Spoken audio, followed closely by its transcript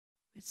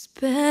It's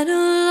been a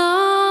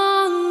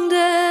long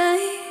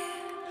day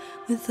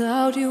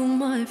without you,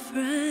 my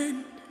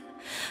friend,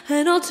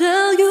 and I'll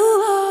tell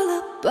you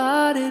all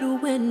about it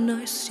when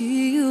I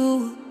see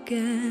you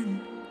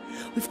again.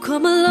 We've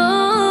come a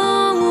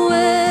long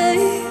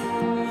way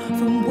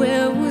from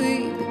where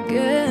we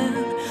began.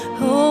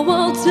 Oh,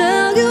 I'll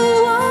tell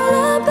you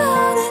all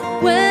about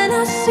it when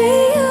I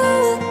see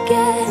you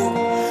again.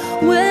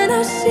 When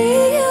I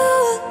see you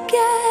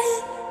again.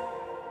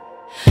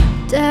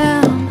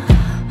 Damn,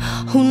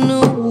 who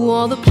knew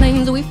all the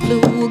planes we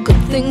flew,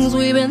 good things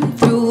we've been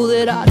through,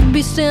 that I'd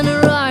be standing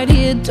right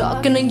here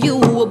talking to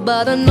you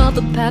about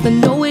another path. I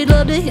know we'd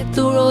love to hit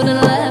the road and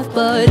laugh,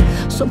 but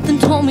something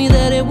told me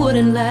that it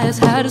wouldn't last.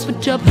 Had to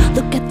switch up,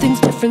 look at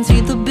things different,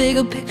 see the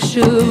bigger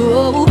picture.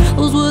 Oh,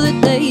 those were the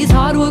days,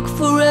 hard work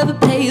forever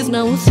pays.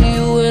 Now we'll see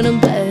you in a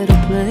better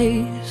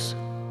place.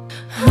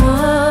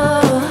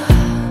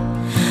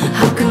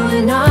 How can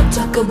we not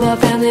talk about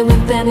family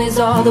when family's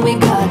all that we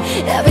got?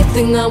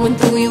 Everything I went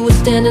through, you were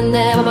standing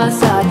there by my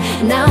side.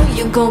 Now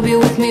you gon' be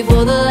with me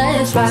for the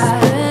last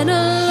ride. It's been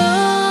a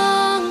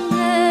long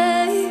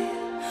day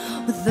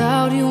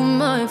without you,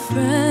 my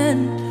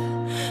friend,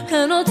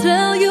 and I'll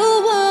tell you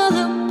all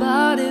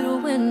about it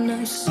when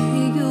I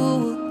see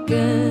you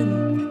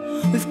again.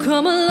 We've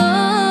come a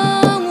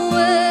long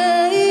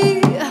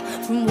way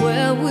from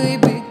where we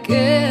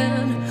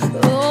began.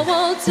 Oh,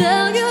 I'll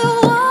tell you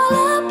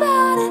all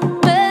about it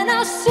when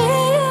I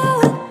see you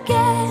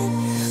again.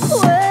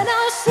 When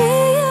I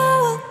see you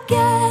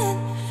again.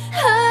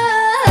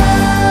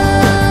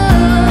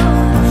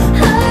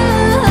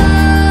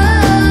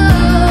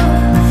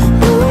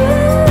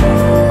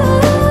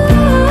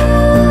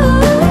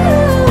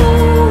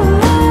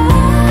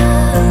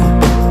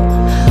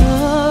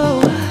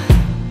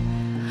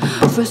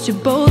 First you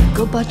both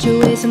go about your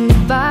ways and the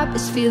vibe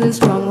is feeling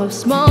strong. From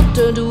small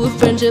turn to a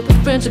friendship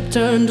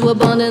turn to a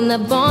bond, and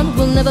that bond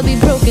will never be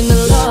broken,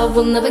 and love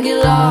will never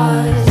get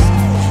lost.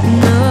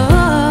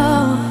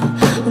 No,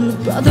 when the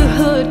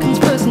brotherhood comes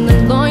first and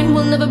the line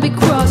will never be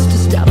crossed.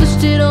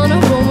 Established it on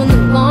our own when the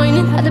line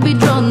it had to be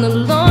drawn. The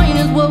line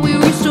is what we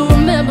reach, so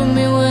remember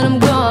me when I'm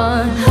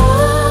gone.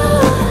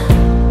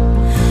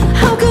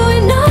 How can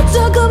we not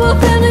talk about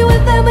family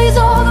when family's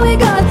all that we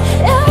got?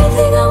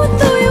 Everything I went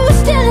through, you were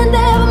standing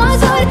there by my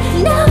side.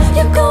 Now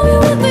you're going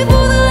with me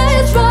for the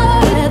last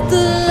ride. Let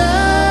the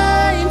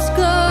lights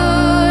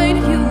guide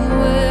you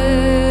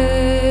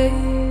away.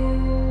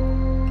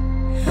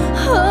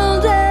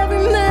 Hold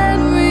every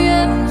memory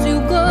as you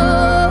go,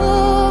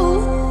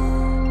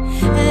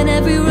 and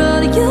every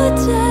road you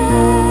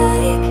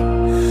take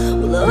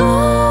will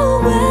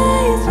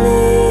always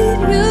lead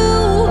you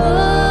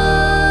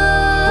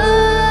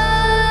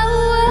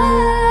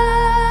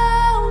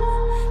home.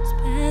 It's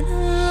been a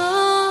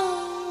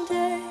long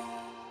day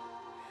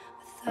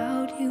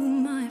without you,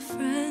 my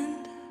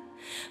friend,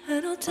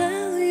 and I'll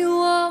tell you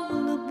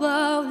all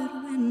about it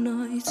when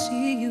I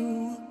see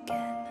you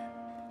again.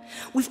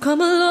 We've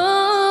come a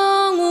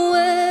long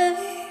way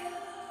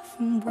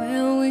from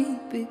where we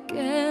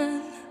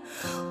began.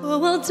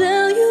 Oh, I'll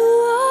tell you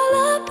all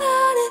about